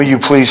Will you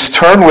please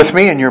turn with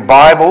me in your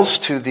Bibles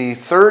to the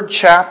third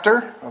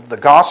chapter of the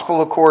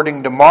Gospel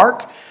according to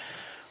Mark,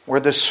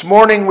 where this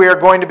morning we are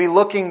going to be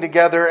looking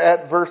together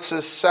at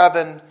verses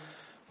 7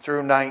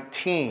 through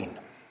 19.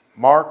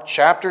 Mark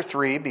chapter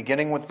 3,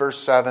 beginning with verse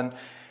 7,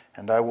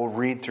 and I will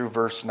read through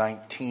verse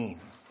 19.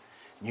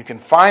 You can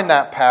find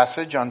that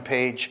passage on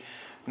page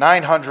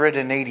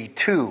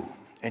 982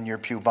 in your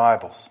pew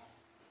Bibles.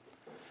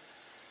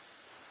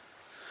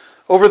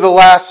 Over the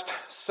last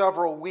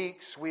several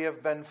weeks, we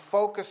have been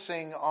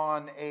focusing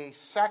on a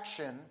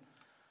section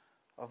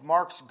of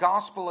Mark's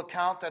gospel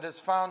account that has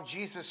found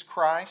Jesus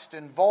Christ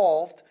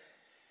involved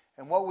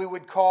in what we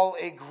would call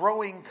a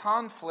growing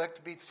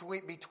conflict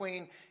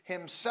between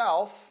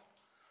himself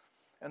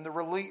and the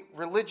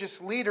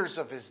religious leaders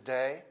of his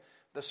day,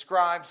 the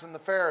scribes and the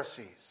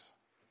Pharisees.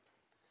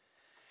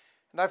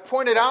 And I've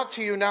pointed out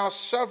to you now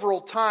several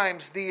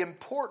times the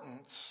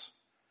importance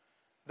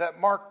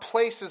that Mark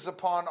places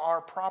upon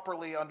our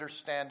properly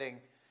understanding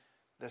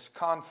this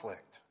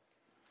conflict.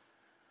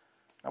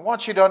 I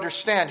want you to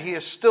understand he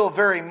is still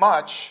very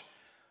much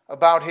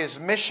about his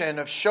mission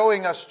of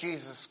showing us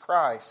Jesus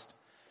Christ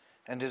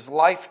and his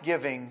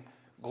life-giving,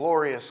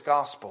 glorious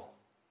gospel.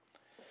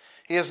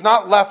 He has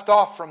not left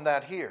off from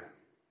that here.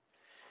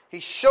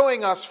 He's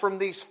showing us from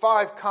these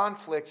 5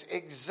 conflicts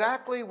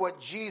exactly what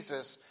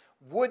Jesus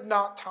would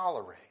not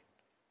tolerate.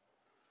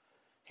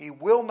 He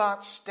will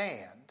not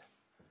stand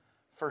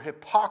for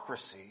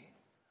hypocrisy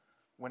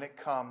when it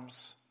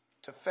comes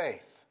to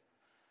faith.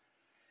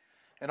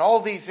 In all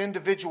these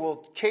individual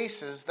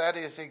cases, that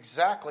is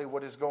exactly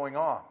what is going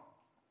on.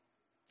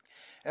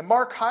 And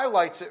Mark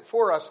highlights it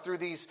for us through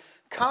these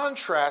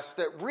contrasts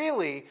that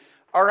really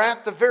are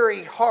at the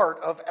very heart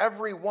of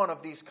every one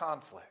of these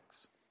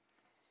conflicts.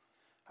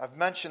 I've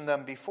mentioned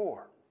them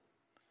before.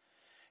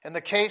 In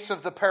the case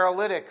of the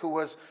paralytic who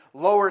was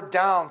lowered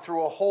down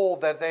through a hole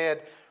that they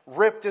had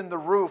ripped in the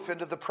roof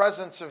into the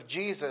presence of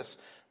Jesus,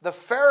 the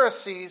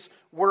Pharisees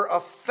were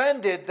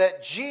offended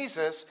that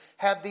Jesus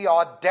had the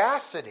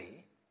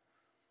audacity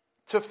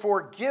to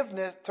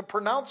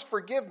pronounce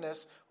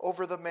forgiveness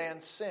over the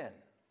man's sin.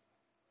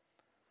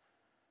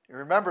 You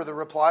remember the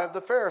reply of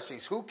the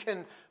Pharisees: who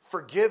can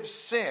forgive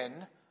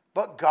sin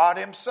but God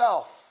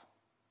himself?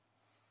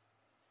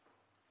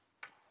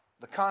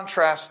 The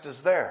contrast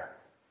is there.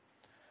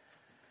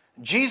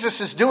 Jesus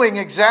is doing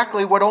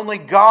exactly what only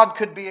God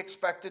could be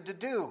expected to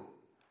do.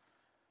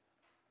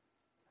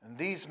 And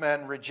these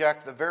men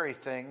reject the very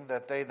thing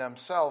that they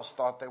themselves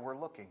thought they were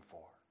looking for.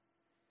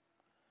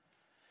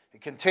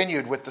 It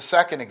continued with the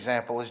second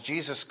example as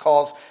Jesus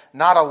calls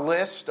not a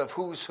list of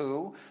who's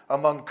who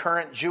among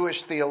current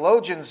Jewish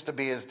theologians to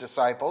be his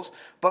disciples,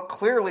 but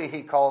clearly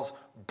he calls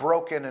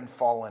broken and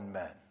fallen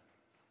men.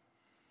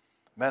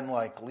 Men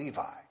like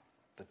Levi,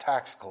 the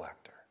tax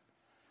collector.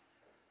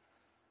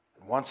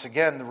 And once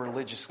again, the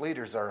religious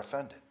leaders are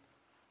offended.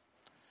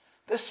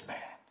 This man,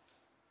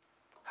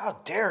 how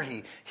dare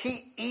he?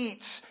 He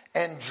eats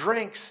and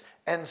drinks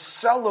and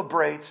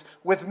celebrates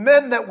with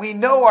men that we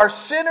know are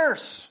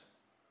sinners.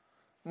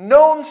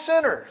 Known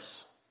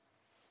sinners.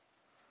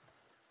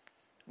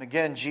 And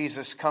again,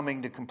 Jesus,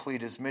 coming to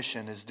complete his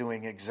mission, is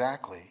doing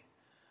exactly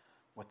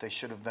what they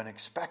should have been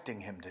expecting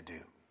him to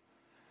do.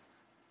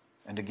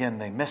 And again,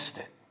 they missed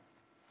it.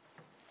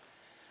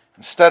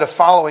 Instead of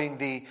following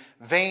the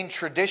vain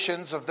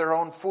traditions of their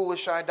own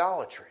foolish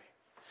idolatry.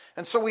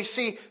 And so we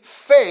see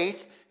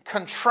faith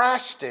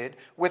contrasted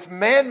with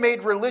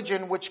man-made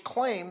religion which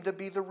claimed to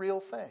be the real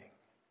thing.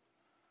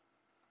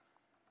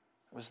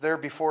 It was there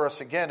before us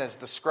again as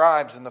the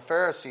scribes and the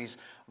Pharisees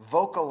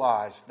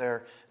vocalized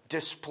their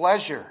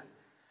displeasure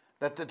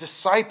that the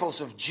disciples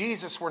of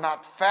Jesus were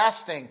not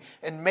fasting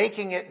and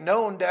making it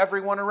known to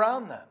everyone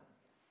around them.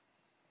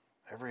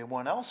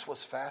 Everyone else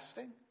was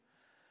fasting.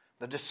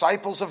 The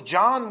disciples of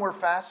John were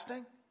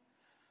fasting.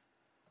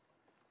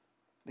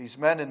 These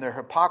men in their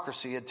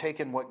hypocrisy had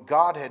taken what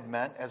God had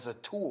meant as a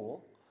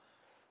tool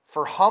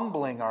for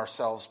humbling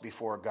ourselves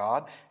before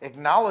God,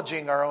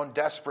 acknowledging our own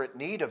desperate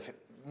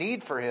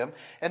need for him,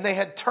 and they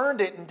had turned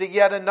it into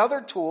yet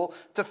another tool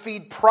to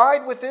feed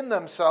pride within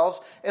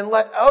themselves and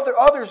let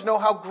others know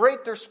how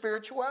great their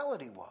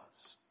spirituality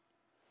was.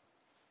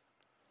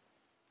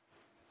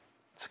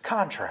 It's a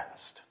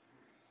contrast.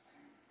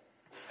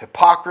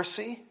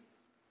 Hypocrisy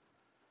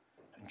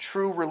and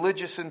true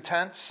religious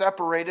intent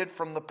separated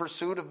from the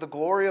pursuit of the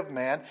glory of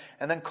man,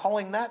 and then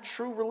calling that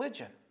true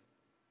religion.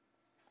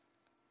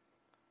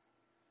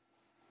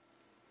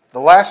 The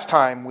last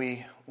time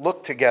we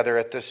looked together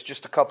at this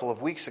just a couple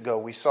of weeks ago,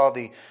 we saw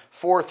the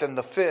fourth and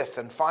the fifth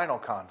and final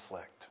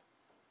conflict.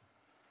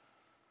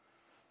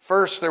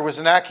 First, there was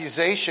an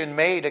accusation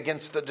made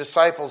against the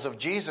disciples of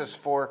Jesus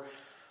for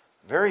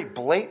very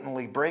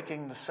blatantly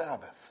breaking the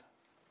Sabbath.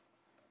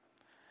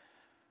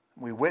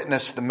 We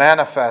witnessed the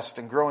manifest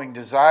and growing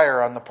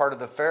desire on the part of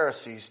the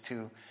Pharisees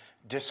to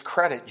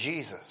discredit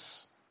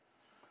Jesus.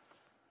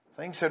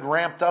 Things had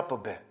ramped up a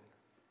bit.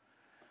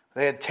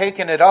 They had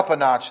taken it up a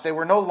notch. They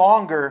were no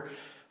longer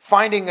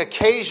finding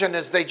occasion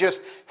as they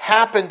just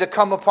happened to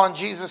come upon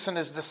Jesus and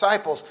his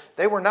disciples.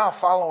 They were now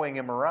following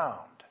him around.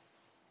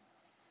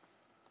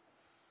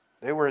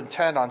 They were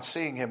intent on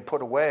seeing him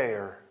put away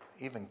or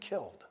even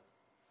killed.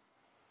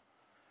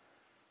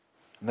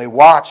 And they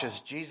watch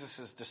as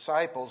Jesus'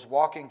 disciples,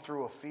 walking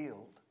through a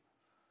field,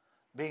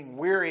 being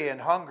weary and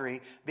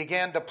hungry,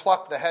 began to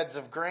pluck the heads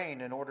of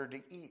grain in order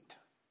to eat.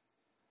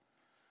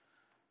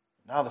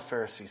 Now the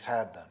Pharisees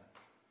had them.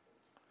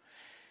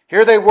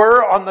 Here they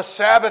were on the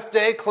Sabbath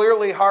day,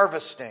 clearly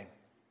harvesting.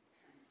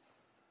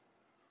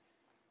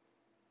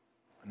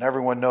 And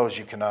everyone knows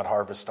you cannot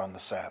harvest on the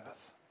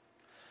Sabbath.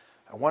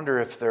 I wonder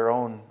if their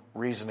own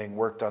reasoning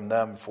worked on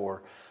them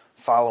for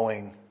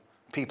following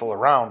people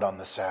around on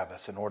the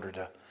Sabbath in order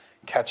to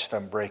catch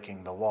them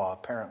breaking the law.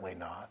 Apparently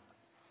not.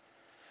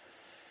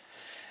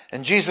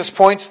 And Jesus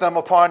points them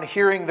upon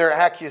hearing their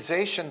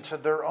accusation to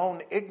their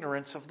own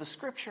ignorance of the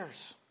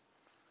Scriptures.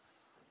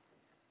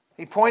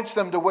 He points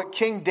them to what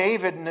King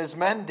David and his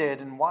men did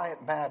and why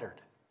it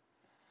mattered.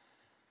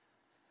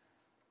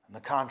 And the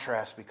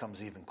contrast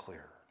becomes even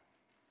clearer.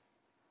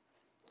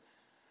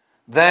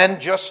 Then,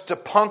 just to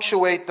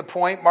punctuate the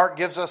point, Mark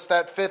gives us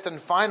that fifth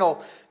and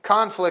final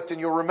conflict, and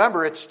you'll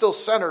remember it's still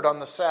centered on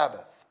the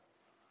Sabbath.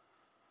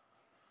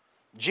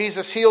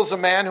 Jesus heals a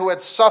man who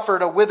had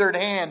suffered a withered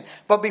hand,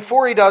 but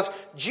before he does,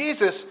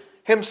 Jesus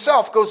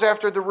himself goes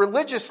after the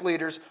religious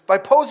leaders by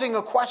posing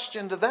a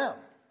question to them.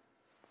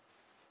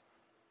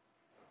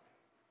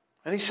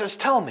 And he says,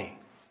 tell me,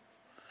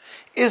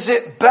 is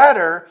it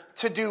better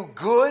to do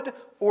good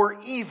or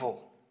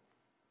evil?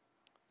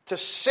 To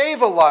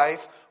save a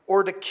life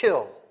or to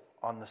kill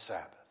on the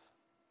Sabbath?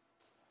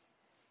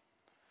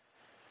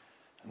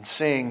 And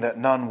seeing that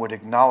none would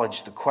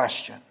acknowledge the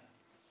question,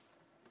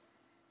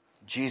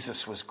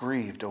 Jesus was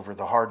grieved over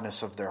the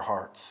hardness of their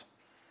hearts.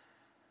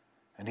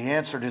 And he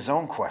answered his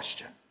own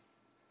question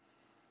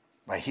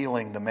by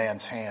healing the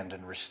man's hand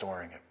and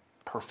restoring it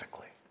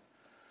perfectly.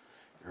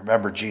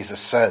 Remember, Jesus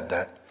said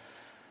that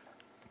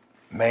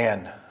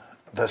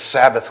the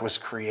Sabbath was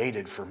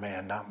created for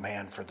man, not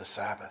man for the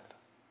Sabbath.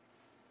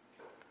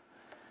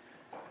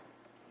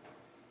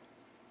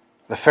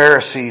 The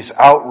Pharisees'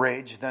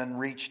 outrage then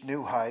reached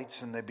new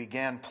heights, and they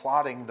began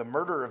plotting the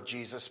murder of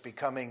Jesus,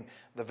 becoming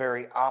the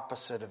very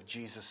opposite of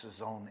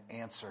Jesus' own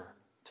answer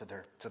to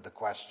the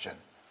question.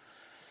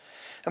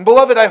 And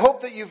beloved, I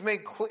hope that you've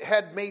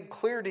had made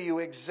clear to you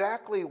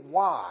exactly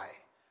why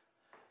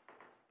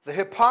the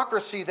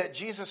hypocrisy that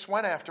Jesus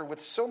went after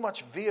with so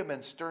much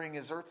vehemence during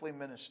his earthly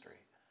ministry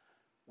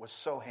was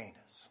so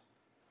heinous.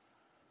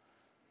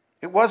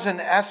 It was,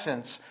 in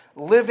essence,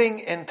 living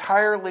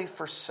entirely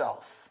for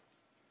self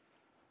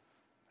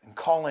and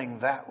calling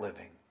that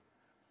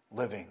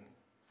living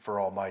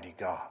for Almighty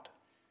God.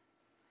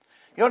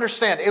 You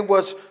understand, it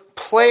was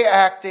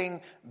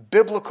play-acting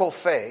biblical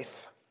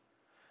faith,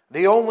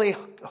 the only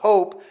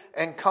hope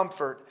and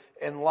comfort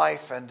in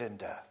life and in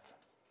death.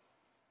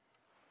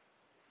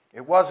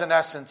 It was, in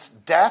essence,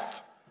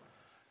 death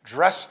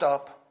dressed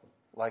up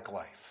like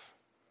life.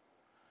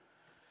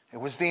 It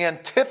was the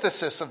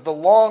antithesis of the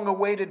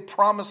long-awaited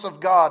promise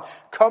of God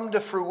come to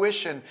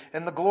fruition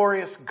in the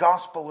glorious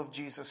gospel of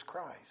Jesus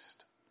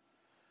Christ.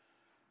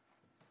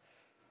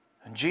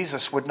 And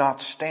Jesus would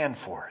not stand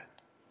for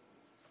it.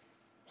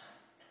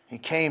 He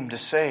came to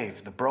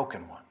save the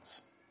broken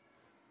ones,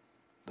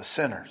 the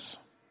sinners.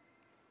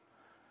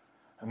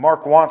 And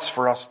Mark wants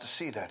for us to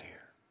see that here.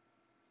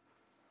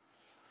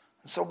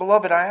 And so,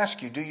 beloved, I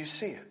ask you, do you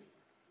see it?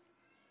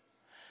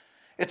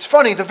 It's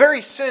funny, the very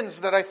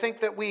sins that I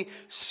think that we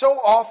so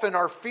often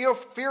are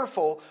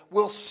fearful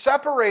will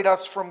separate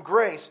us from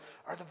grace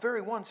are the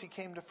very ones he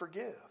came to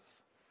forgive.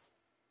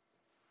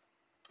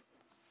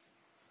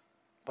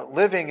 But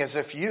living as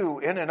if you,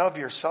 in and of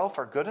yourself,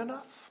 are good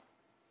enough?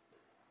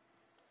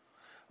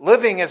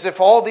 Living as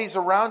if all these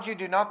around you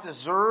do not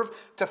deserve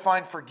to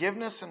find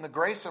forgiveness and the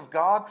grace of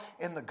God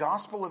in the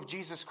gospel of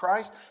Jesus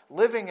Christ?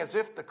 Living as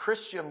if the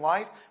Christian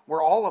life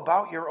were all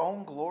about your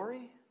own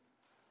glory?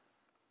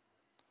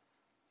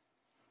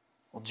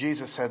 Well,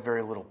 Jesus had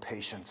very little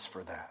patience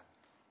for that.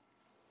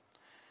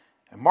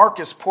 And Mark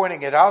is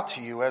pointing it out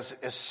to you as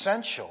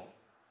essential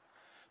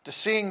to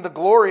seeing the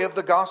glory of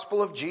the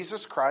gospel of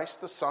Jesus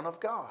Christ, the Son of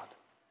God.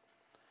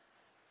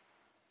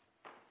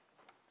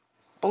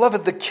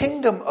 Beloved, the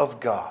kingdom of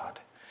God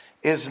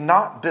is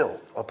not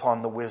built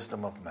upon the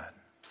wisdom of men.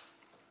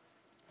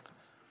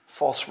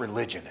 False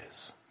religion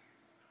is.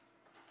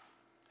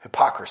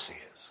 Hypocrisy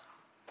is.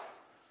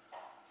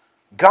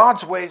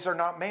 God's ways are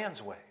not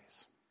man's ways.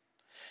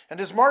 And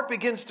as Mark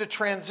begins to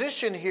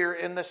transition here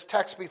in this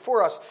text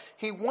before us,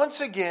 he once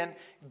again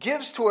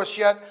gives to us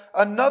yet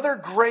another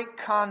great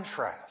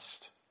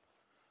contrast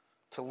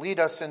to lead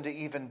us into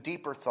even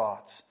deeper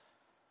thoughts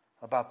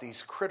about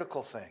these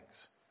critical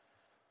things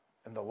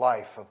in the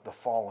life of the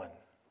fallen,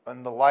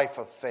 in the life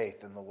of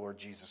faith in the Lord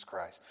Jesus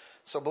Christ.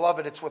 So,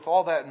 beloved, it's with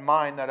all that in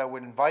mind that I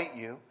would invite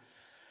you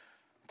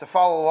to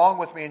follow along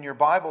with me in your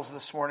Bibles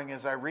this morning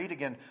as I read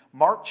again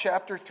Mark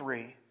chapter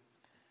 3,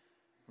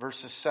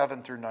 verses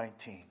 7 through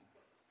 19.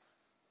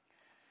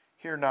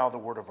 Hear now the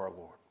word of our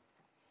Lord.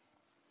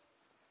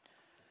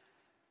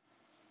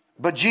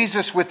 But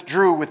Jesus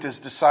withdrew with his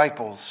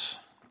disciples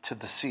to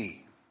the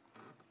sea,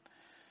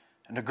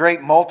 and a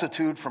great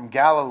multitude from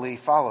Galilee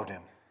followed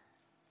him,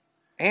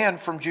 and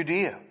from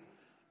Judea,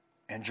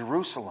 and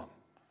Jerusalem,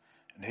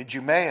 and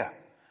Idumea,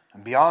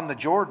 and beyond the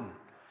Jordan,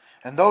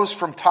 and those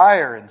from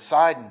Tyre and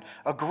Sidon.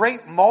 A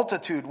great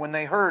multitude, when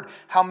they heard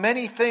how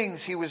many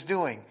things he was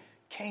doing,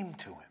 came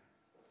to him.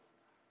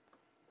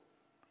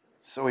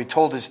 So he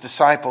told his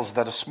disciples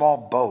that a small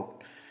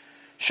boat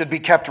should be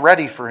kept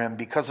ready for him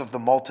because of the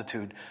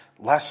multitude,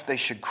 lest they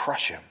should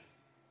crush him.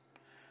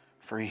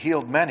 For he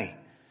healed many,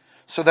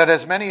 so that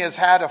as many as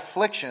had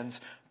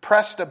afflictions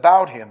pressed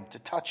about him to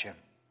touch him.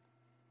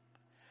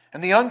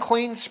 And the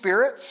unclean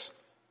spirits,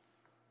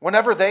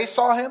 whenever they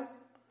saw him,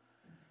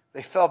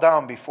 they fell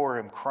down before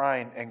him,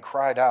 crying and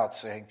cried out,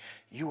 saying,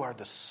 "You are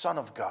the Son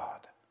of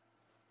God."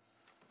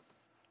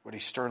 But he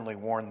sternly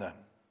warned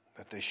them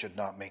that they should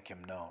not make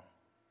him known.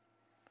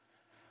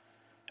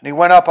 And he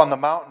went up on the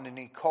mountain, and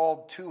he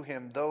called to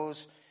him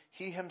those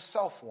he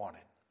himself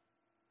wanted.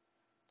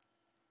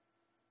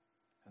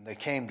 And they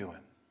came to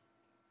him.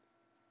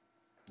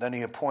 Then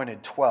he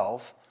appointed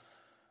 12,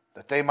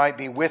 that they might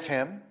be with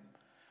him,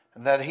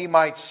 and that he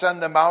might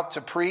send them out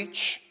to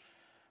preach,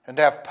 and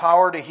have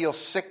power to heal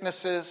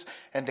sicknesses,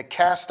 and to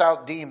cast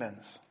out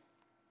demons.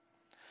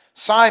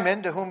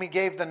 Simon, to whom he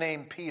gave the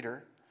name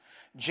Peter,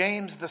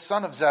 James the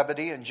son of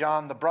Zebedee, and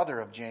John the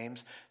brother of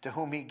James, to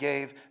whom he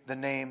gave the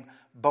name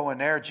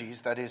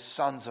Boanerges, that is,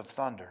 sons of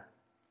thunder.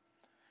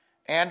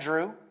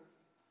 Andrew,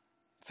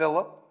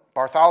 Philip,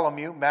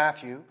 Bartholomew,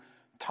 Matthew,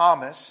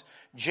 Thomas,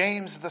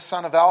 James the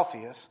son of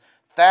Alphaeus,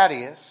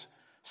 Thaddeus,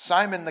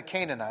 Simon the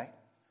Canaanite,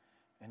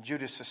 and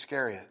Judas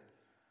Iscariot,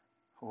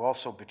 who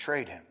also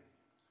betrayed him.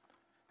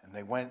 And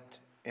they went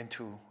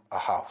into a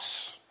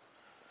house.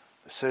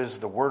 This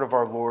is the word of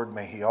our Lord.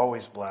 May he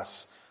always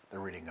bless the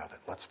reading of it.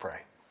 Let's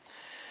pray.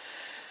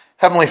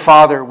 Heavenly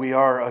Father, we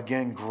are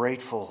again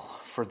grateful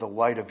for the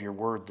light of your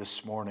word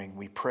this morning.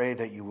 We pray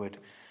that you would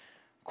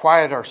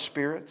quiet our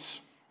spirits.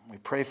 We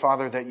pray,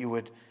 Father, that you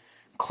would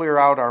clear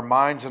out our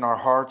minds and our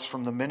hearts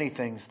from the many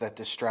things that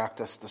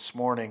distract us this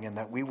morning, and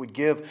that we would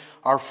give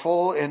our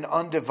full and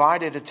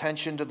undivided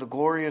attention to the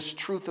glorious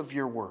truth of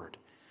your word.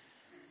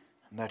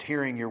 And that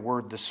hearing your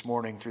word this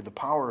morning through the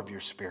power of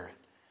your Spirit,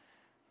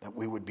 that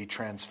we would be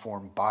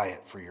transformed by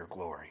it for your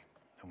glory.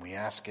 And we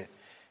ask it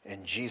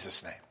in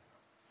Jesus' name.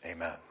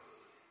 Amen.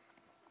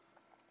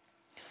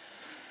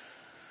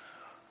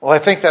 Well, I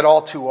think that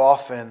all too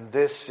often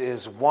this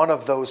is one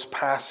of those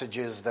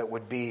passages that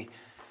would be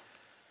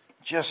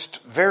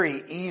just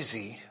very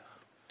easy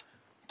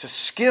to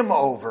skim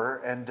over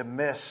and to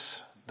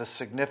miss the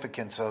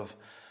significance of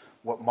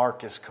what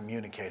Mark is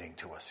communicating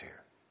to us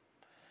here.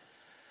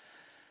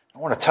 I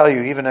want to tell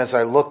you, even as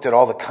I looked at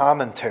all the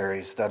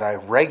commentaries that I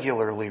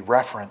regularly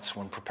reference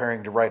when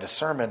preparing to write a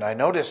sermon, I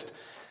noticed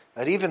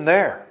that even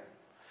there,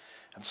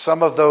 in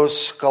some of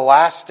those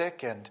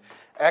scholastic and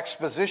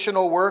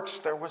expositional works,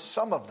 there was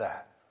some of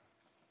that,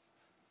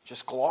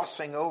 just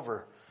glossing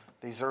over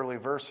these early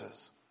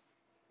verses.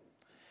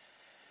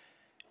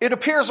 It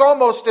appears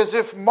almost as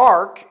if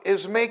Mark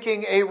is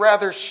making a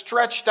rather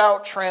stretched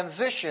out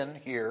transition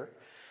here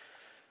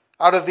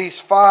out of these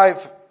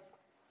 5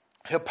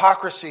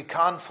 hypocrisy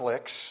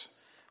conflicts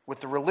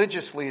with the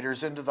religious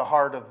leaders into the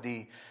heart of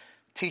the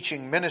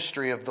teaching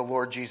ministry of the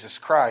Lord Jesus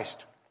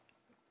Christ,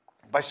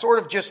 by sort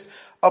of just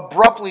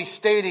abruptly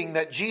stating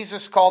that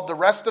Jesus called the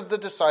rest of the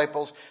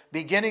disciples,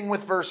 beginning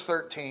with verse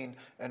 13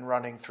 and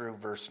running through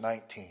verse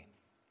 19.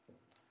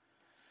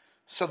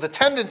 So the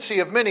tendency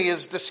of many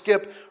is to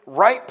skip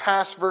right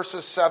past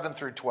verses 7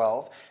 through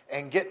 12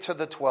 and get to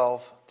the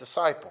 12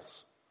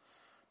 disciples,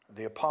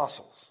 the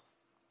apostles.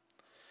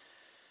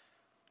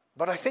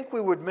 But I think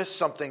we would miss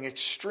something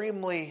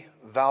extremely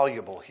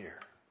valuable here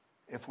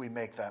if we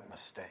make that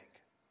mistake.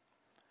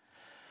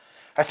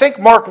 I think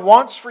Mark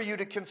wants for you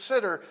to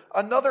consider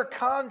another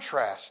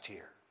contrast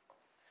here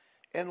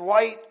in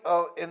light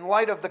of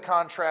the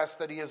contrast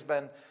that he has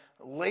been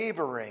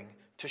laboring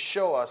to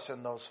show us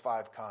in those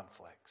 5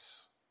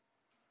 conflicts.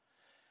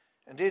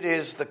 And it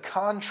is the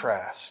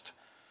contrast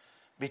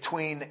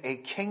between a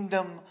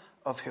kingdom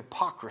of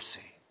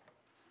hypocrisy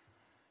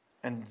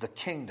and the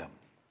kingdom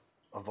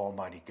of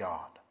Almighty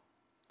God.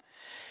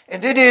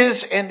 And it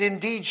is, and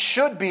indeed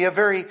should be, a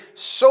very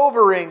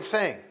sobering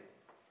thing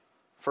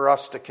for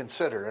us to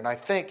consider. And I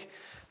think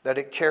that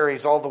it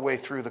carries all the way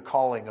through the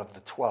calling of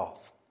the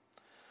 12.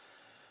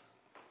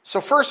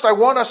 So first, I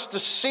want us to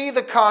see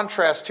the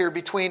contrast here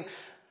between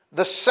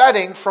the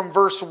setting from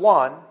verse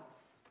 1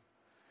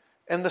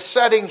 and the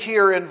setting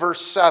here in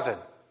verse 7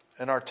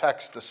 in our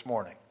text this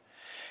morning.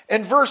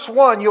 In verse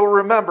 1, you'll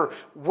remember,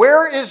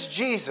 where is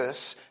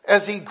Jesus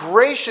as he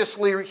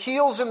graciously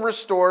heals and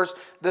restores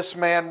this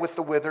man with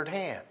the withered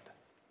hand?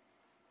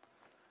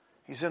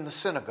 He's in the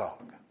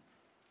synagogue.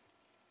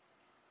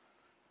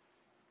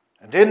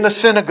 And in the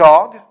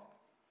synagogue,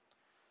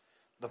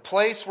 The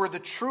place where the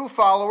true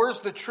followers,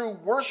 the true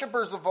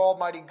worshipers of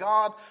Almighty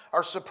God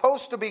are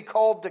supposed to be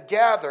called to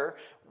gather,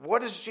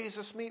 what does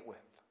Jesus meet with?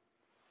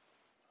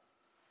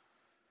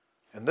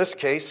 In this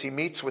case, he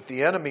meets with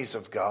the enemies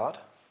of God,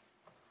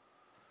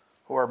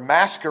 who are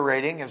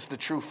masquerading as the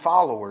true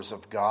followers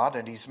of God,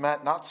 and he's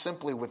met not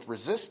simply with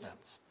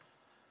resistance,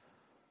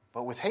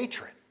 but with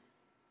hatred,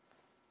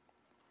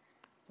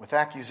 with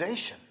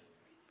accusation,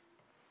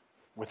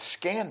 with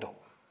scandal.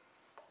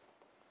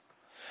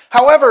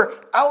 However,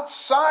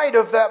 outside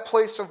of that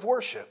place of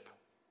worship,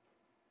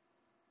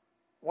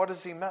 what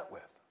is he met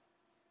with?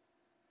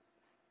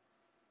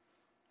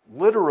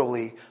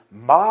 Literally,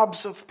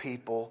 mobs of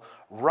people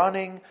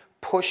running,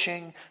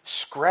 pushing,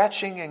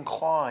 scratching, and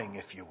clawing,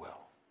 if you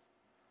will,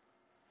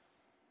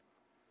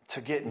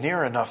 to get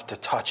near enough to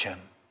touch him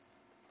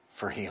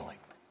for healing.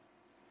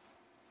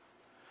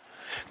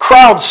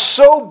 Crowds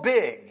so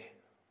big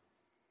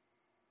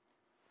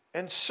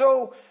and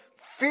so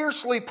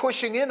fiercely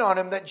pushing in on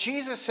him that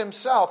Jesus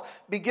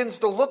himself begins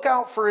to look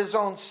out for his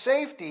own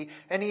safety,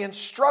 and he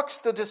instructs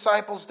the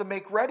disciples to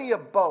make ready a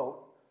boat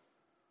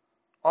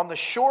on the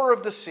shore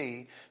of the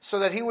sea so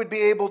that he would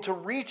be able to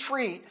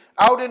retreat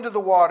out into the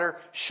water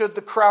should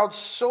the crowd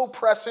so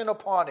press in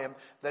upon him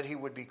that he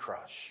would be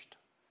crushed.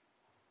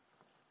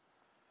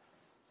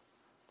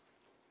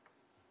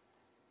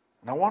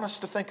 And I want us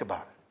to think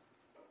about it.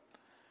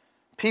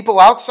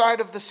 People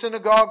outside of the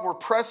synagogue were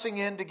pressing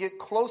in to get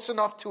close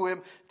enough to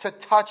him to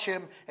touch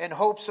him in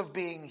hopes of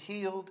being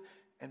healed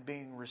and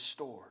being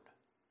restored.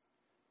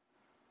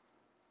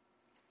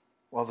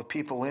 While the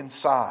people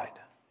inside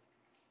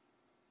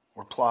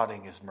were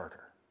plotting his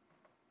murder.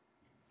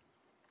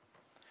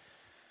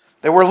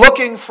 They were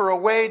looking for a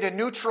way to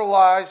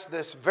neutralize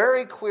this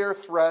very clear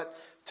threat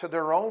to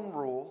their own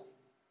rule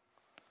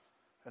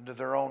and to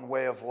their own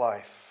way of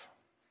life.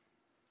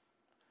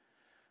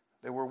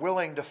 They were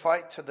willing to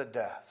fight to the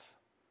death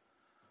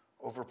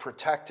over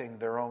protecting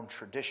their own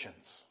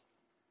traditions.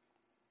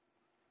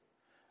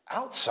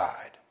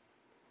 Outside,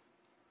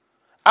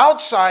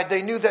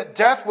 they knew that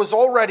death was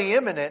already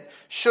imminent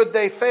should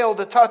they fail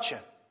to touch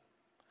him.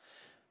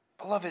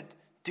 Beloved,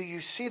 do you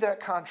see that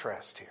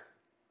contrast here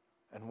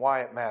and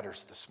why it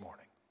matters this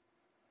morning?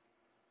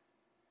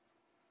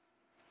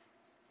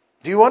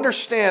 Do you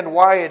understand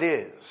why it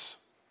is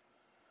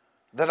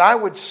that I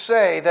would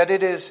say that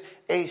it is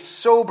a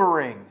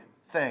sobering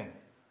thing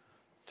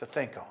to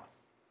think on,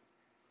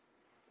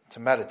 to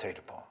meditate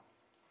upon?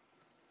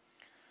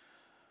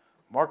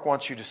 Mark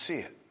wants you to see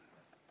it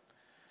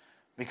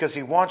because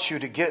he wants you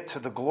to get to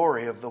the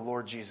glory of the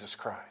Lord Jesus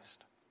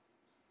Christ.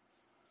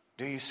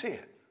 Do you see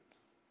it?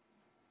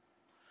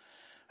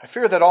 I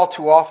fear that all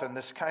too often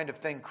this kind of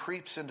thing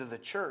creeps into the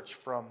church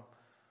from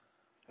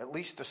at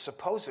least a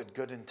supposed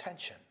good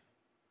intention.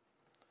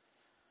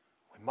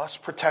 We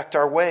must protect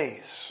our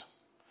ways.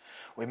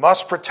 We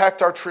must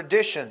protect our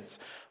traditions.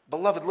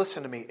 Beloved,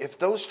 listen to me. If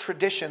those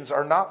traditions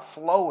are not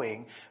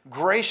flowing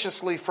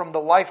graciously from the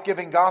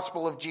life-giving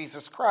gospel of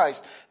Jesus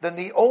Christ, then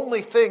the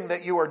only thing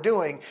that you are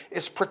doing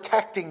is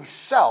protecting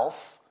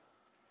self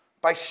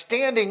by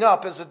standing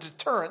up as a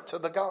deterrent to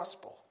the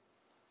gospel.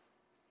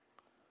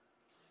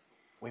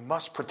 We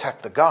must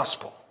protect the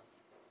gospel.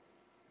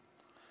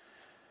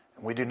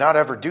 And we do not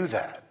ever do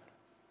that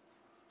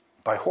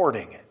by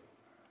hoarding it.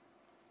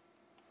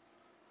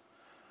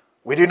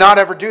 We do not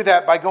ever do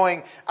that by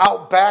going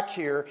out back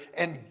here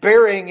and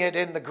burying it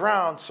in the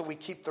ground so we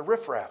keep the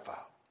riffraff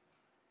out.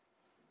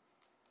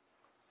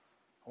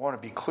 I want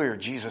to be clear,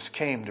 Jesus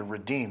came to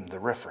redeem the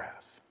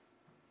riffraff.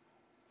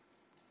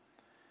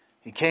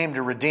 He came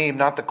to redeem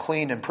not the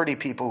clean and pretty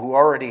people who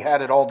already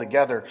had it all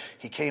together.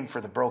 He came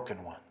for the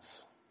broken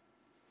ones.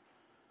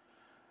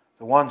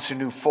 The ones who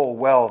knew full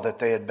well that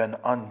they had been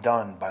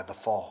undone by the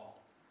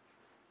fall.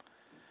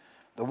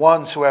 The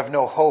ones who have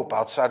no hope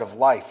outside of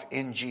life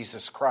in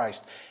Jesus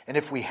Christ. And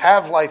if we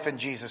have life in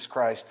Jesus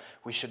Christ,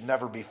 we should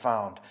never be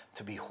found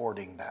to be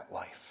hoarding that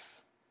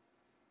life.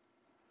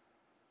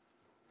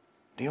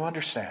 Do you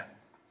understand?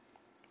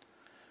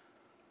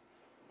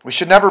 We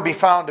should never be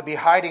found to be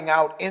hiding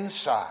out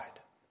inside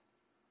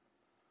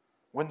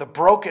when the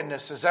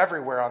brokenness is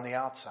everywhere on the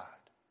outside.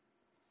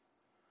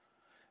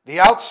 The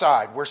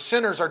outside, where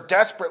sinners are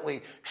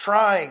desperately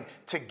trying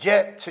to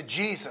get to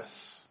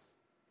Jesus.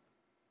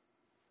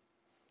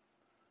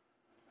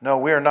 No,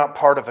 we are not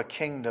part of a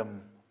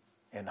kingdom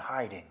in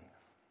hiding.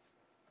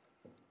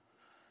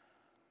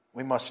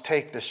 We must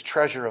take this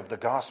treasure of the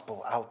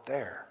gospel out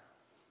there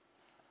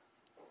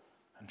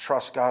and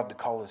trust God to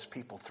call his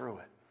people through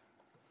it.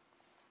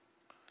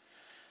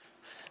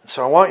 And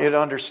so I want you to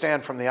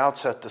understand from the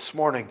outset this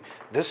morning,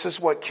 this is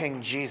what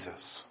King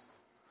Jesus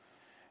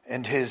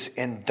and his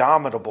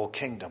indomitable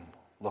kingdom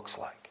looks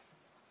like.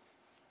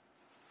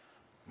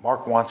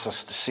 Mark wants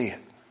us to see it.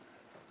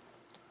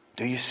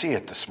 Do you see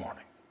it this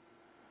morning?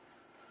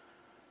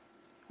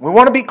 We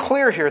want to be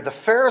clear here. The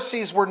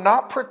Pharisees were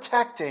not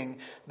protecting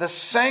the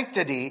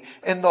sanctity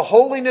and the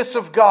holiness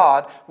of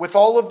God with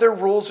all of their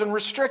rules and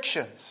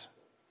restrictions.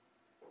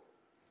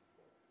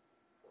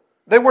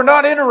 They were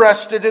not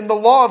interested in the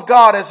law of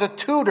God as a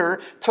tutor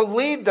to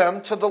lead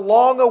them to the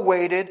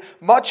long-awaited,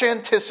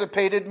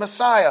 much-anticipated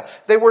Messiah.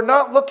 They were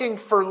not looking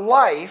for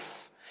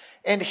life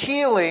and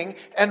healing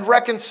and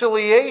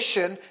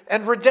reconciliation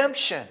and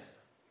redemption.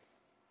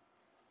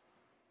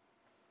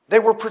 They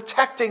were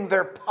protecting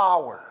their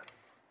power.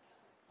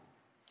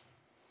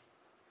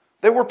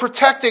 They were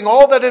protecting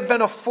all that had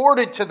been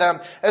afforded to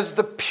them as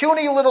the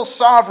puny little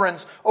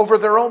sovereigns over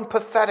their own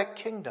pathetic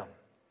kingdom.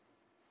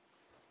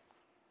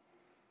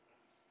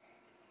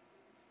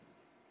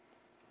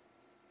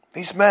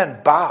 These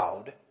men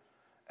bowed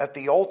at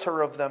the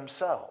altar of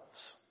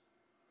themselves.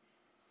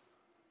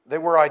 They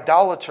were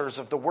idolaters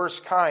of the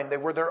worst kind. They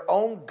were their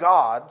own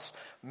gods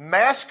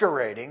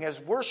masquerading as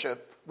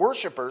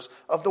worshipers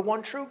of the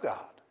one true God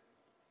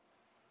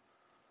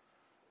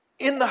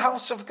in the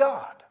house of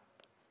God.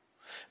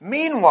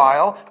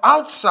 Meanwhile,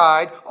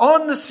 outside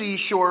on the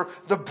seashore,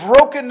 the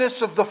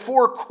brokenness of the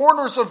four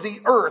corners of the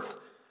earth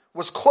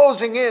was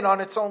closing in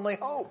on its only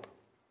hope.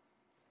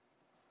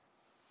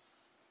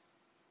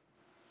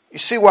 You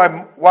see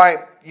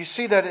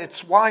that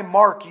it's why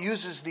Mark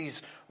uses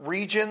these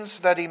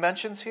regions that he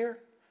mentions here?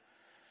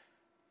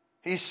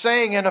 He's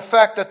saying, in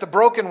effect, that the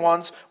broken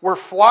ones were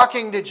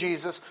flocking to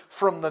Jesus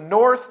from the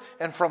north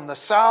and from the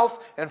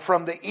south and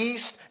from the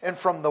east and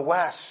from the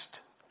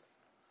west.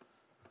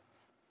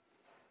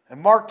 And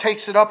Mark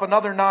takes it up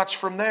another notch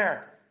from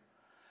there.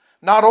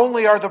 Not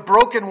only are the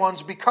broken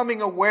ones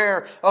becoming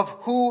aware of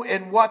who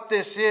and what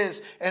this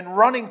is and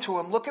running to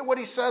him, look at what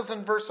he says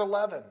in verse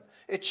 11.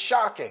 It's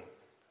shocking.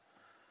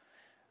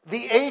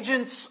 The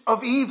agents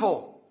of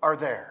evil are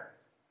there.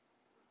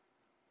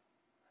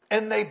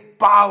 And they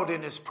bowed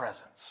in his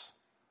presence.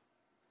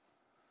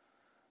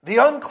 The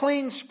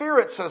unclean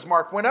spirit, says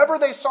Mark, whenever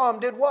they saw him,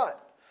 did what?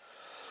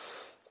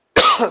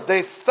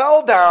 They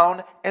fell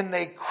down and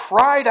they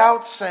cried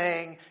out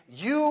saying,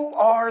 "You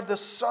are the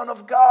Son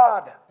of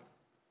God."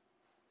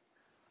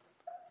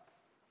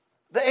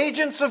 The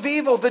agents of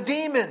evil, the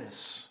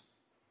demons,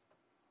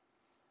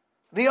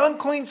 the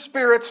unclean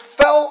spirits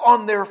fell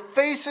on their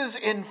faces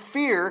in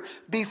fear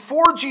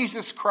before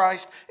Jesus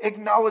Christ,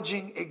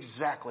 acknowledging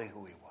exactly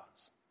who he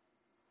was.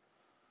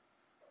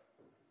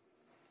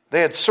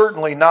 They had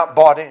certainly not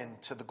bought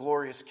into the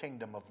glorious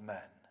kingdom of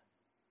men.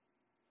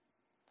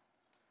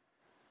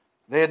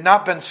 They had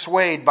not been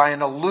swayed by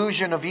an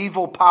illusion of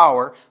evil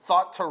power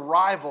thought to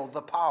rival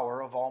the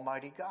power of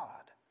Almighty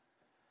God.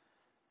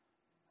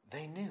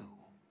 They knew.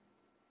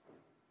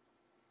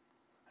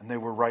 And they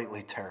were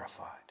rightly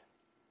terrified.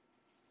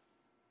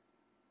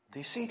 Do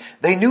you see?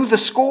 They knew the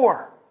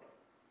score.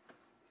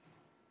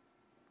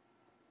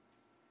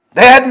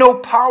 They had no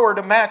power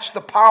to match the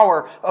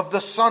power of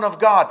the Son of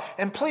God.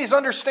 And please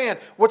understand,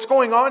 what's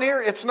going on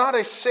here, it's not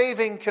a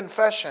saving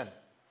confession.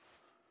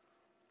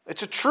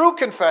 It's a true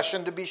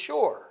confession, to be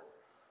sure.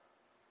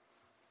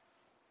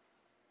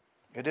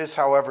 It is,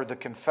 however, the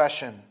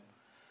confession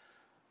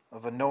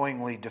of a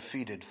knowingly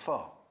defeated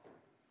foe.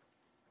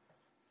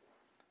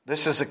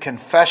 This is a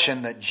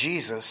confession that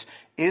Jesus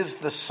is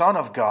the Son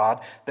of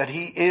God, that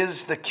he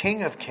is the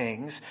King of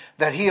Kings,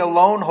 that he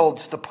alone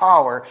holds the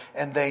power,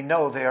 and they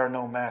know they are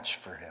no match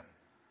for him.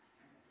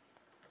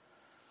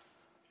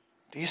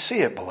 Do you see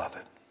it,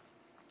 beloved?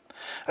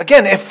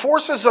 Again, it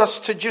forces us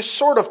to just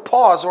sort of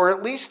pause, or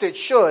at least it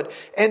should,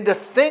 and to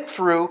think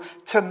through,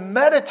 to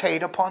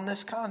meditate upon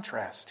this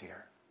contrast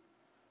here.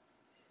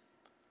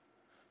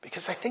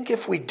 Because I think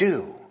if we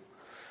do,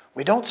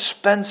 we don't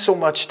spend so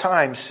much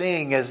time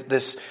seeing as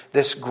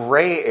this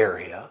gray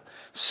area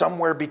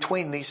somewhere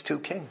between these two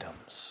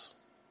kingdoms.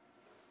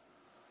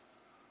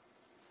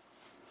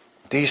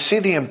 Do you see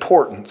the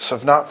importance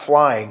of not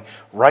flying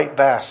right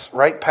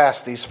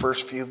past these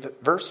first few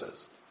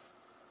verses?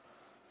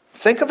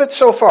 Think of it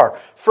so far.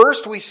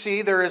 First, we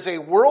see there is a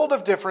world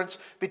of difference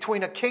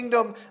between a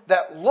kingdom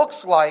that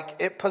looks like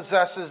it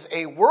possesses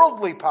a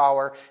worldly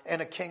power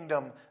and a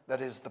kingdom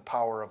that is the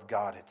power of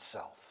God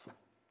itself.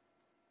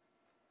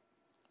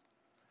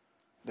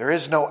 There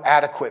is no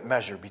adequate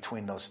measure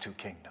between those two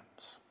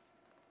kingdoms.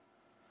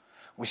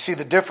 We see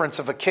the difference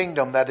of a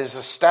kingdom that is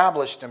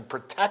established and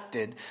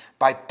protected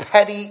by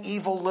petty,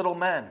 evil little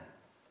men,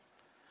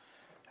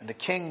 and a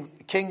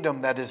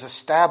kingdom that is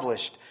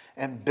established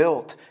and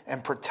built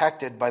and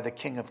protected by the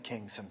King of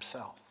Kings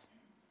himself.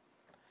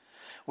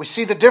 We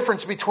see the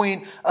difference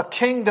between a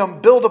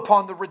kingdom built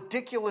upon the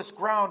ridiculous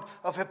ground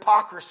of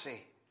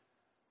hypocrisy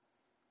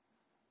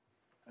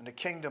and a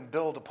kingdom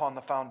built upon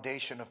the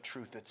foundation of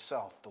truth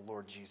itself, the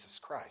Lord Jesus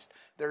Christ.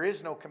 There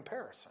is no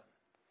comparison.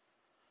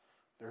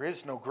 There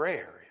is no gray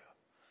area.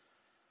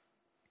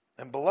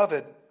 And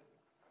beloved,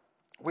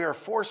 we are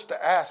forced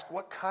to ask,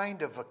 what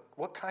kind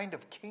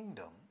of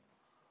kingdom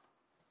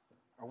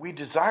are we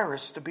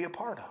desirous to be a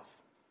part of?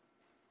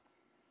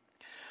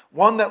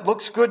 One that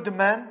looks good to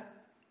men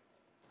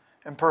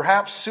and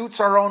perhaps suits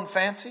our own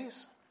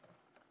fancies?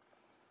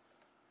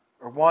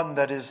 Or one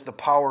that is the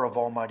power of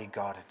Almighty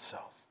God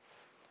itself?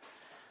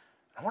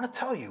 I want to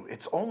tell you,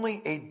 it's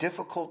only a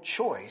difficult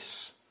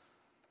choice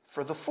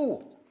for the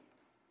fool.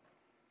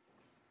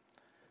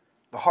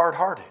 the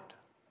hard-hearted,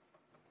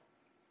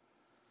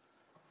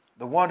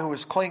 the one who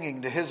is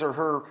clinging to his or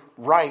her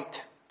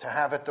right to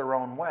have it their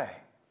own way.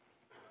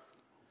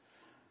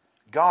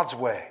 God's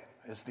way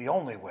is the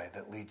only way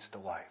that leads to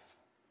life.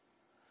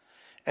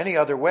 Any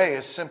other way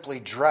is simply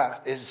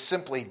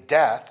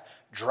death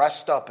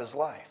dressed up as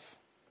life.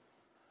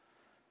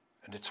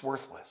 And it's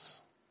worthless.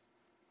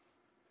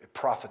 It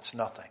profits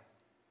nothing.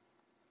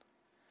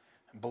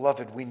 And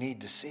beloved, we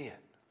need to see it.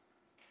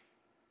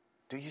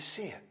 Do you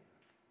see it?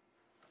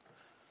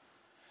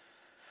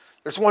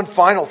 There's one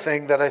final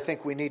thing that I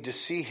think we need to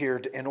see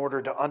here in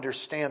order to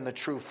understand the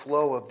true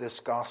flow of this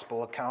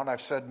gospel account.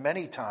 I've said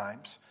many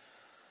times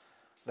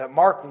that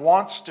Mark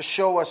wants to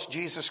show us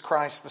Jesus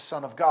Christ, the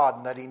Son of God,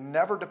 and that he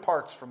never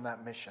departs from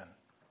that mission.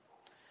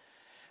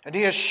 And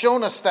he has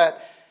shown us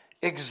that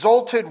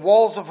exalted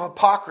walls of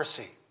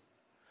hypocrisy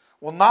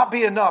will not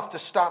be enough to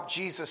stop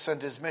Jesus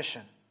and his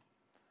mission.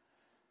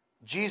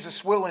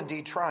 Jesus will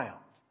indeed triumph.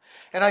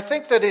 And I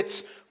think that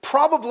it's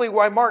probably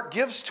why Mark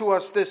gives to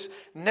us this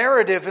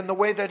narrative in the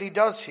way that he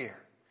does here.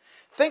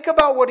 Think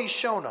about what he's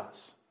shown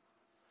us.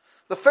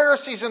 The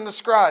Pharisees and the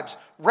scribes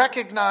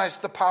recognize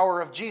the power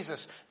of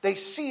Jesus. They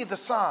see the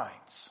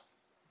signs.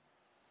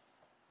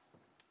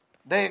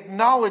 They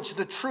acknowledge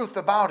the truth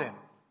about him.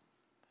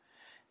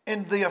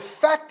 And the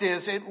effect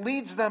is it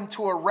leads them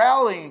to a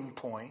rallying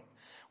point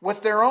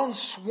with their own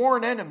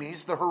sworn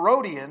enemies, the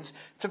Herodians,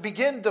 to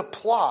begin to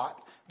plot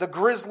the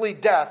grisly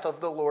death of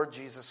the Lord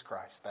Jesus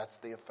Christ. That's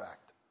the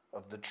effect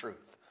of the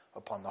truth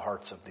upon the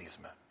hearts of these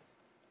men.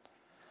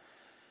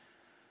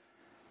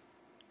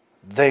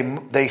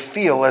 They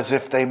feel as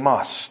if they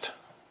must.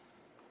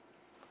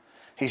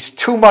 He's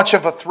too much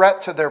of a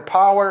threat to their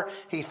power.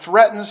 He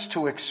threatens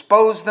to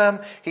expose them.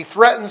 He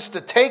threatens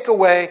to take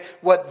away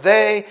what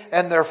they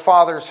and their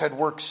fathers had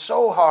worked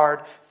so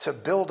hard to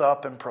build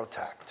up and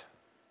protect.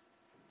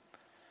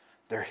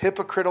 Their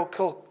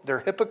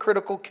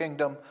hypocritical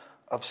kingdom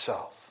of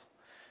self.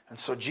 And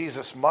so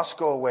Jesus must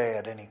go away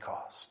at any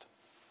cost.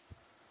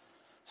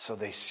 So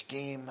they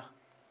scheme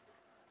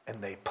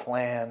and they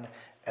plan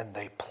and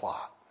they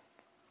plot.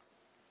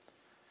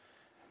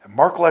 And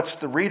Mark lets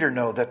the reader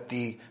know that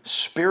the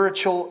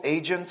spiritual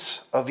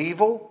agents of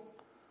evil,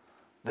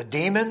 the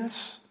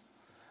demons,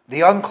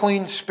 the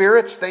unclean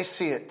spirits, they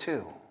see it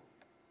too.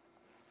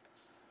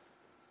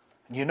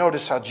 And you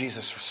notice how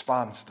Jesus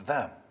responds to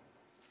them.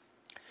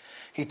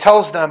 He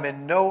tells them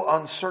in no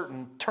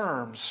uncertain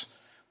terms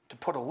to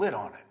put a lid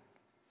on it,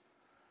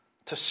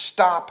 to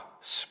stop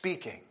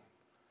speaking,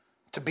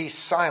 to be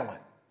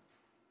silent,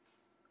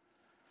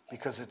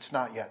 because it's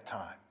not yet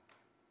time.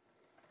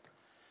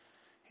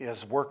 He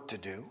has work to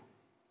do.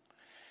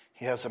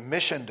 He has a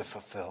mission to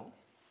fulfill.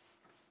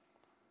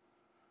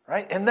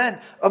 Right? And then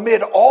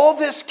amid all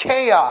this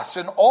chaos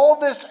and all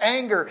this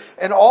anger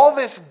and all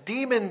this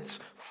demons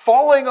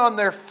falling on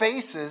their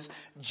faces,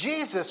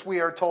 Jesus,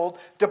 we are told,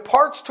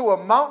 departs to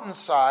a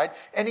mountainside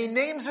and he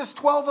names his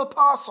 12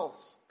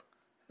 apostles,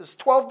 his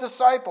 12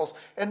 disciples.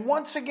 And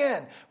once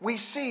again, we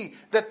see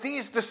that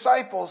these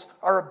disciples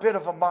are a bit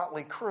of a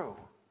motley crew.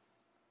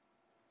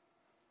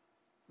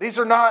 These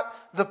are not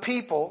the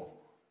people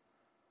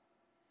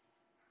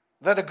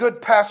that a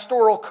good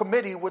pastoral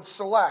committee would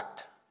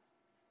select.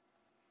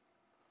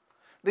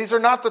 These are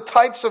not the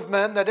types of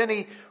men that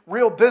any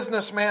real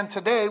businessman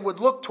today would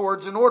look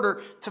towards in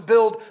order to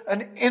build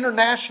an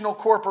international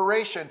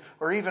corporation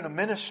or even a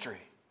ministry.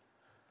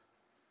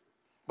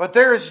 But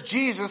there is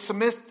Jesus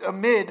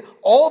amid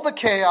all the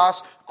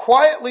chaos,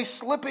 quietly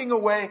slipping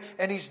away,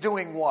 and he's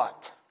doing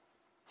what?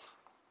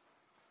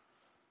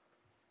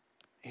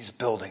 He's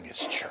building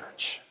his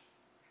church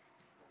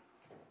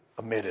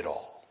amid it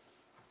all.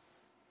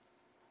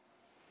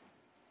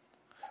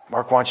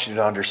 Mark wants you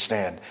to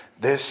understand,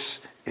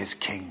 this is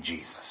King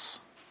Jesus.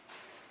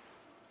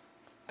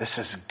 This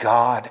is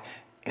God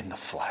in the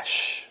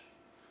flesh.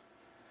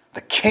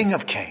 The King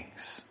of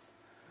Kings.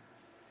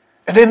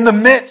 And in the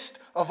midst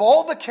of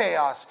all the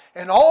chaos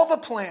and all the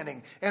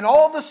planning and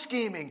all the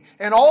scheming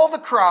and all the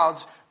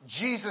crowds,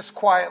 Jesus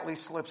quietly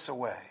slips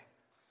away.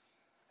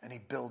 And he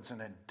builds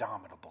an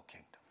indomitable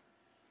kingdom.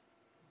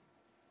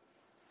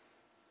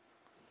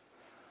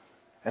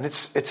 And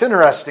it's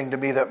interesting to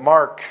me that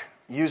Mark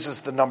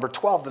uses the number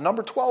 12. The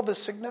number 12 is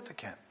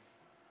significant.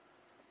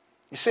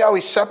 You see how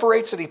he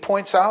separates it? He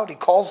points out, he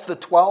calls the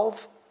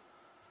 12.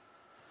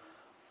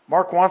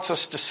 Mark wants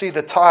us to see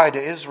the tie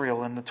to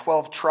Israel and the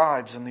 12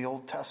 tribes in the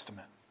Old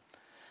Testament.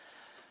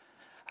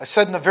 I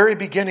said in the very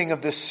beginning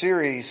of this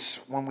series,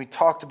 when we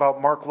talked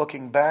about Mark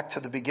looking back to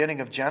the beginning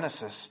of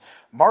Genesis,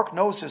 Mark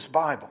knows his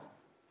Bible.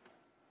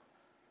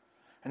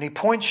 And he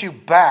points you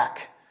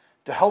back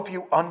to help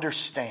you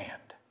understand.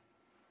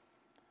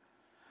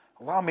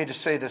 Allow me to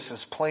say this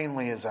as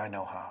plainly as I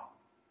know how.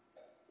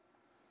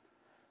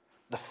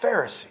 The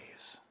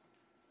Pharisees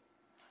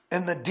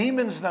and the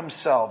demons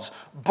themselves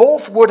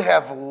both would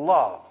have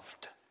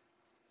loved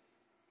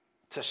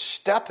to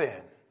step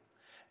in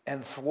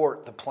and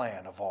thwart the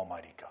plan of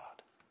Almighty God.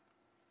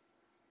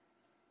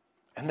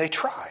 And they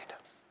tried.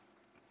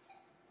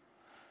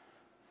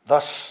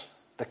 Thus,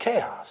 the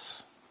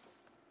chaos.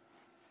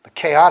 The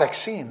chaotic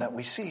scene that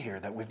we see here,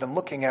 that we've been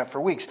looking at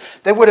for weeks.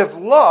 They would have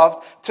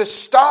loved to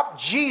stop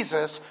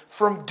Jesus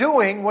from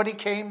doing what he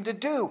came to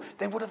do.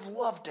 They would have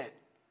loved it.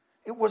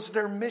 It was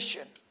their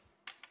mission.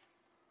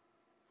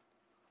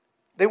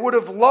 They would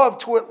have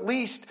loved to at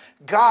least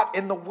got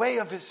in the way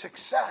of his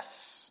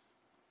success.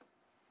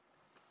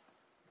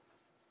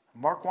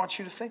 Mark wants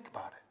you to think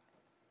about it.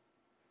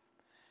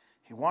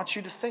 He wants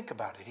you to think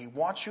about it. He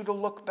wants you to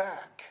look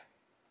back,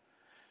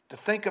 to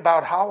think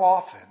about how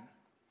often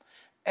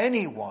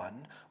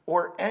anyone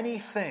or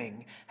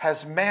anything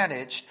has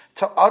managed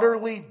to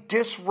utterly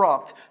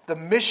disrupt the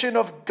mission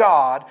of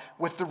God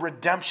with the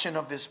redemption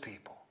of his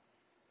people.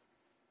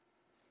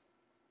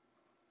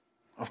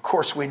 Of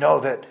course, we know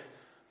that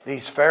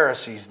these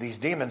Pharisees, these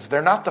demons,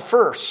 they're not the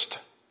first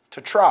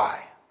to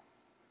try.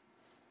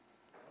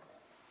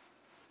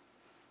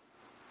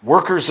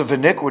 Workers of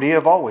iniquity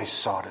have always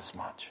sought as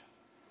much.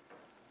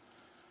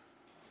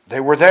 They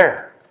were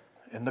there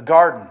in the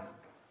garden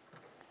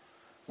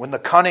when the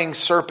cunning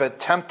serpent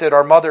tempted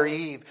our mother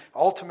Eve,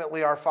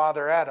 ultimately our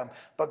father Adam.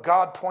 But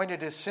God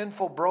pointed his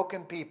sinful,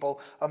 broken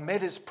people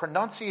amid his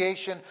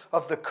pronunciation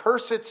of the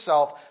curse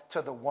itself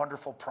to the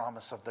wonderful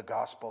promise of the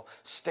gospel,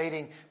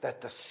 stating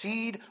that the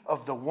seed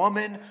of the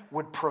woman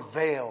would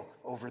prevail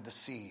over the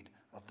seed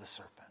of the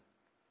serpent.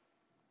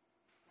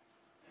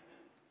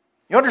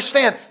 You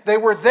understand, they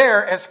were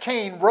there as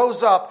Cain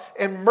rose up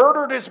and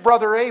murdered his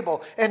brother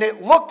Abel, and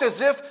it looked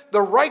as if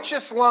the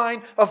righteous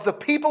line of the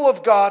people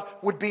of God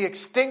would be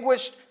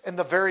extinguished in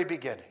the very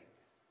beginning.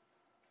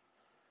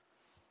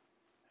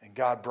 And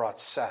God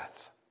brought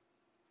Seth,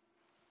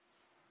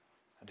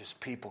 and his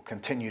people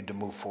continued to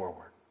move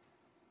forward.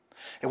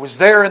 It was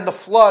there in the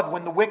flood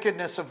when the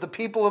wickedness of the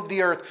people of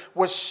the earth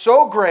was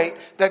so great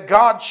that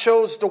God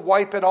chose to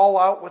wipe it all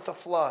out with a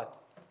flood.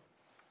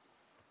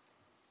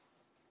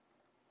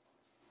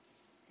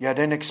 Yet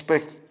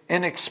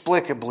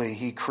inexplicably,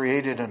 he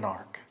created an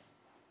ark,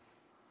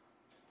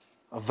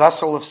 a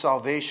vessel of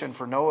salvation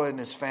for Noah and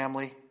his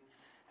family,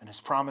 and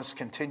his promise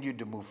continued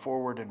to move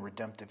forward in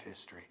redemptive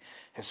history.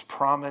 His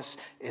promise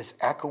is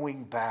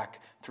echoing back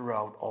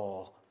throughout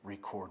all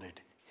recorded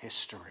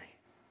history.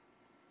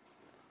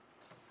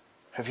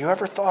 Have you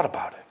ever thought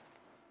about it?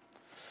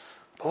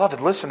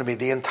 Beloved, listen to me.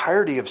 The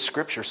entirety of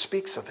Scripture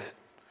speaks of it.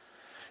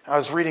 I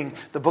was reading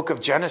the book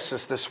of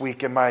Genesis this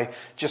week in my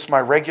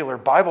regular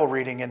Bible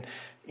reading, and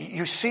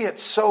you see it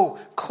so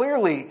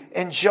clearly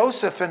in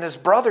Joseph and his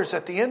brothers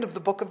at the end of the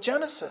book of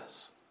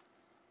Genesis.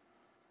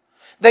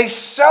 They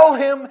sell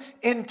him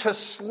into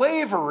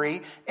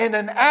slavery in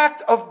an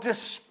act of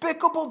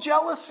despicable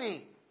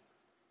jealousy.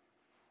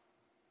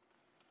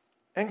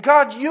 And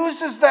God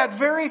uses that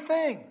very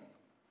thing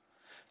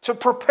to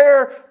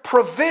prepare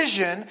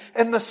provision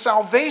and the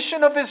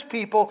salvation of his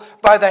people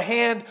by the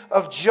hand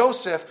of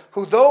Joseph,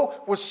 who though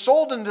was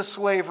sold into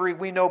slavery,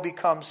 we know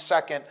becomes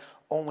second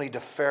only to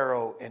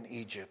Pharaoh in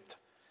Egypt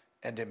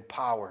and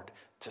empowered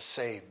to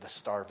save the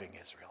starving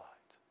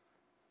Israelites,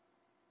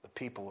 the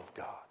people of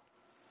God.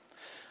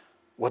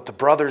 What the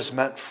brothers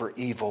meant for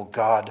evil,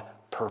 God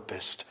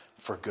purposed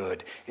for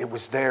good. It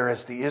was there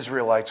as the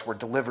Israelites were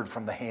delivered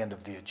from the hand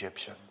of the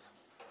Egyptians.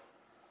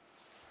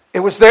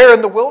 It was there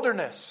in the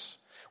wilderness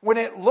when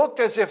it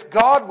looked as if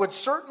God would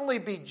certainly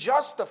be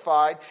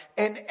justified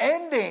in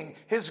ending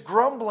his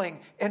grumbling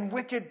and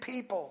wicked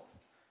people.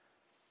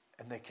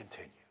 And they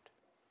continued.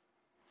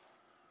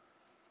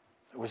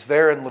 It was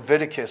there in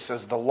Leviticus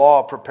as the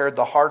law prepared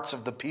the hearts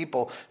of the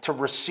people to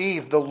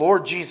receive the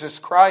Lord Jesus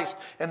Christ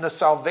and the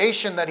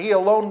salvation that he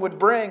alone would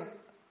bring.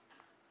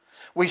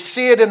 We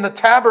see it in the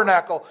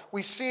tabernacle.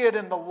 We see it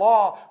in the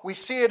law. We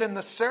see it in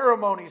the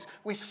ceremonies.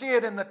 We see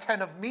it in the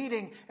tent of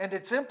meeting and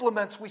its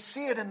implements. We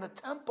see it in the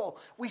temple.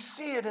 We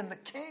see it in the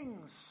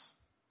kings.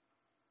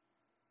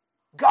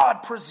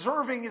 God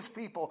preserving his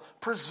people,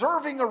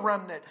 preserving a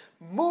remnant,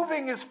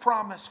 moving his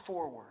promise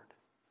forward.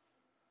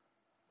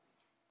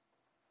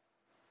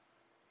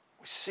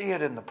 We see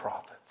it in the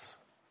prophets.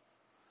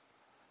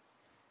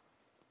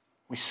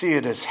 We see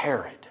it as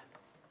Herod,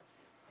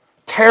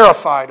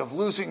 terrified of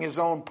losing his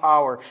own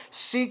power,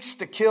 seeks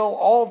to kill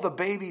all the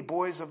baby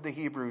boys of the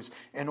Hebrews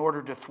in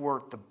order to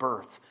thwart the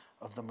birth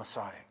of the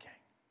Messiah King.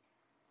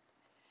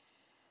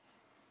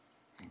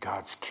 And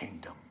God's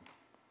kingdom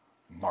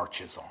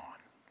marches on.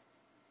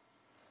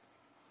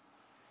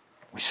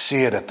 We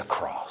see it at the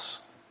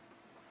cross,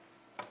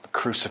 the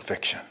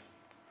crucifixion,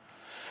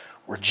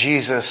 where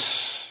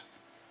Jesus,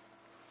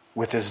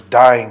 with his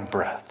dying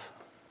breath,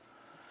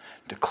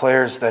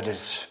 declares that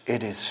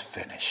it is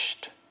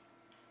finished.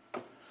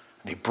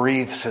 And he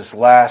breathes his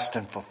last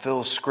and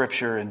fulfills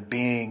Scripture in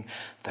being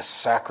the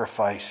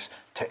sacrifice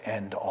to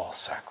end all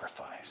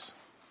sacrifice.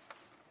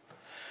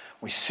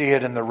 We see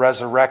it in the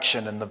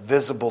resurrection and the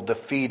visible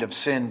defeat of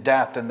sin,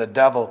 death, and the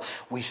devil.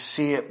 We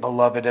see it,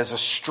 beloved, as a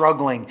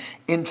struggling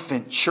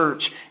infant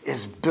church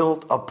is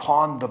built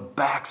upon the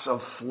backs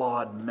of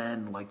flawed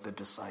men like the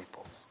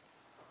disciples.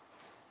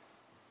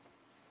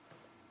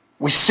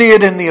 We see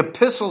it in the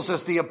epistles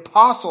as the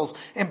apostles,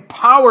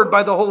 empowered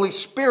by the Holy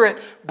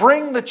Spirit,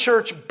 bring the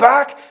church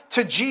back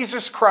to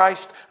Jesus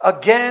Christ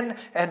again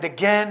and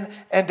again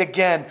and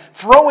again,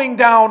 throwing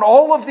down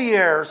all of the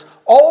errors,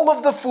 all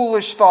of the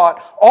foolish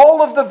thought,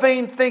 all of the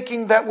vain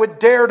thinking that would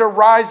dare to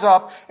rise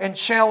up and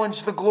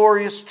challenge the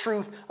glorious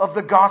truth of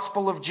the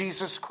gospel of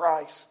Jesus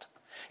Christ.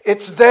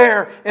 It's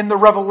there in the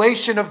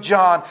revelation of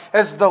John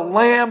as the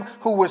Lamb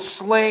who was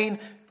slain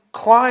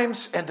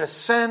climbs and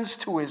ascends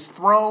to his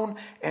throne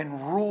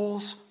and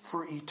rules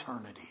for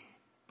eternity.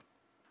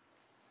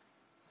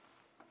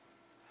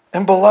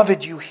 And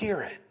beloved, you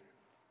hear it.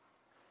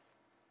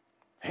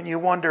 And you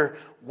wonder,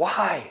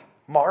 why,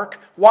 Mark?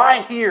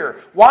 Why here?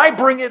 Why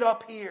bring it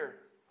up here?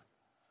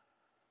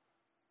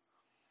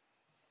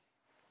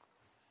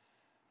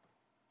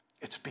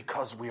 It's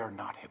because we are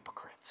not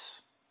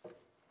hypocrites.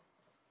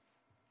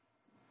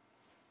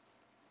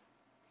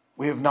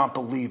 We have not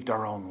believed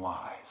our own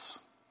lies.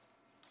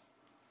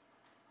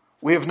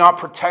 We have not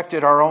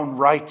protected our own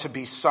right to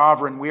be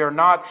sovereign. We are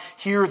not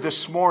here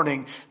this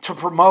morning to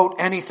promote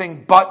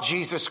anything but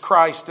Jesus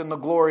Christ and the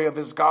glory of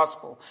his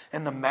gospel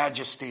and the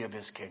majesty of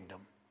his kingdom.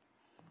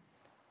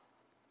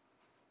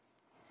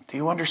 Do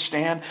you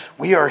understand?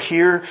 We are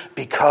here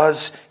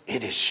because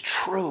it is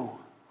true.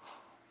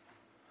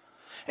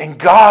 And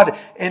God,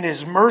 in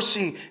his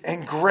mercy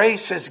and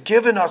grace, has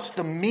given us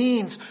the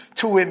means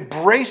to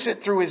embrace it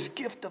through his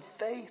gift of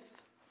faith.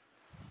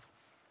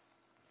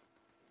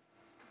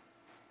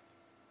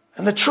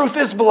 And the truth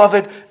is,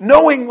 beloved,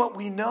 knowing what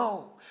we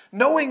know,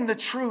 knowing the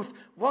truth,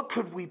 what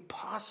could we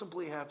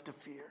possibly have to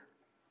fear?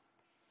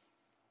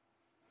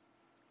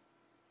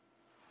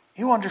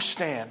 You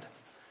understand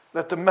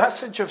that the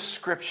message of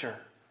Scripture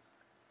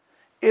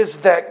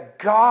is that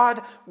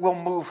God will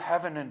move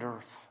heaven and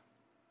earth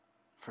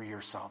for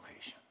your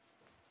salvation.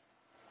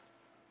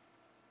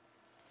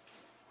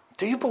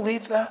 Do you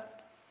believe that?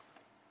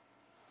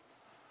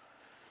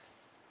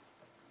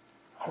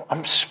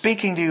 I'm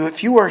speaking to you.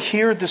 If you are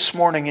here this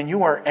morning and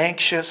you are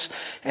anxious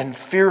and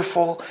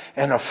fearful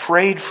and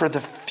afraid for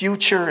the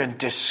future and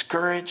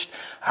discouraged,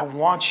 I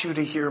want you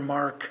to hear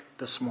Mark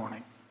this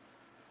morning.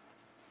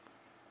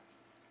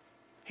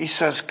 He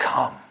says,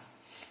 come.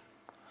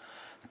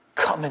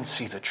 Come and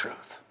see the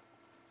truth.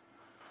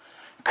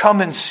 Come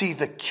and see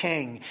the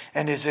King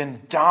and his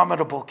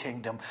indomitable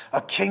kingdom,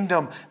 a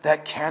kingdom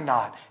that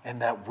cannot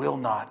and that will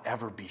not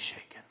ever be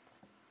shaken.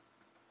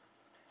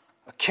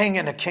 A king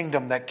and a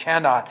kingdom that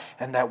cannot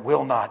and that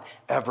will not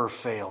ever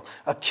fail.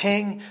 A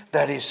king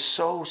that is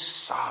so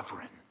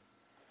sovereign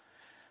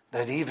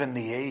that even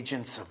the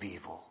agents of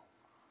evil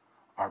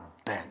are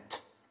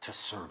bent to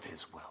serve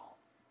his will.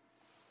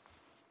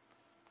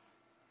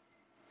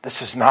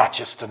 This is not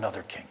just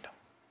another kingdom.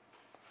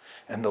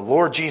 And the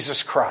Lord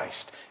Jesus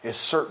Christ is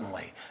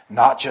certainly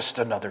not just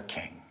another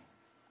king.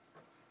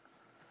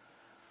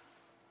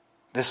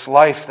 This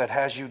life that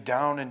has you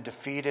down and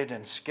defeated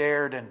and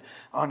scared and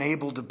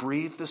unable to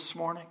breathe this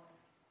morning,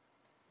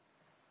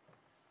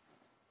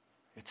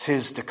 it's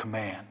his to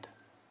command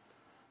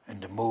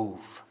and to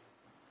move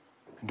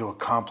and to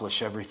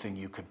accomplish everything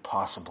you could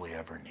possibly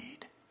ever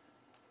need.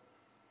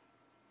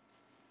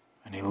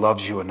 And he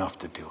loves you enough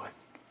to do it.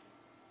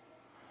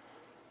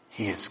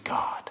 He is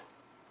God.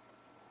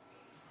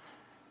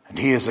 And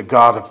he is a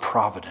God of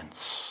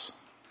providence.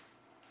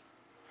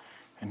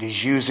 And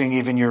he's using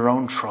even your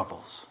own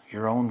troubles,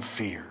 your own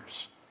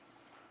fears,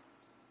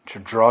 to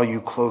draw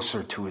you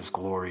closer to his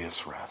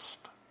glorious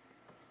rest.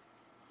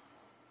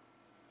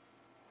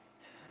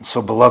 And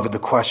so, beloved, the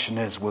question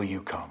is, will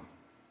you come?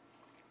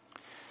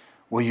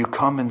 Will you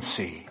come and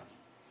see?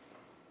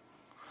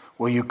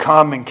 Will you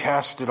come and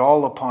cast it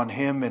all upon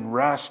him and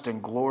rest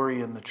and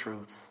glory in the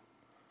truth?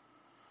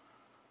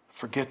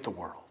 Forget the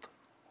world.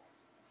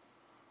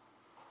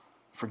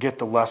 Forget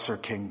the lesser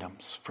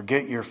kingdoms.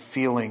 Forget your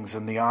feelings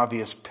and the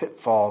obvious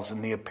pitfalls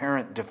and the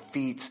apparent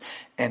defeats,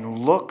 and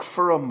look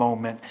for a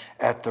moment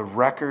at the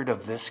record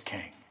of this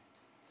king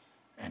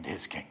and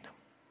his kingdom.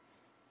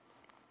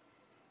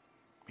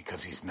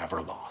 Because he's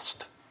never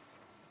lost.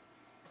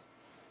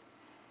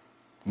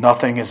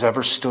 Nothing has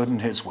ever stood in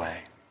his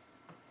way,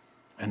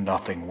 and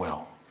nothing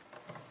will.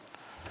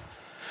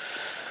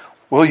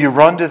 Will you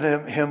run to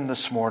him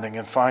this morning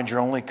and find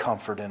your only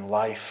comfort in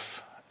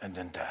life and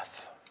in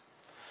death?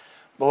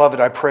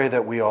 Beloved, I pray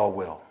that we all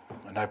will.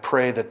 And I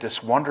pray that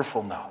this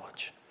wonderful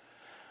knowledge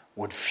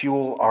would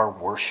fuel our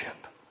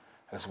worship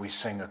as we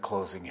sing a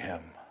closing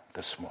hymn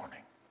this morning.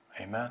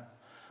 Amen?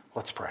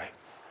 Let's pray.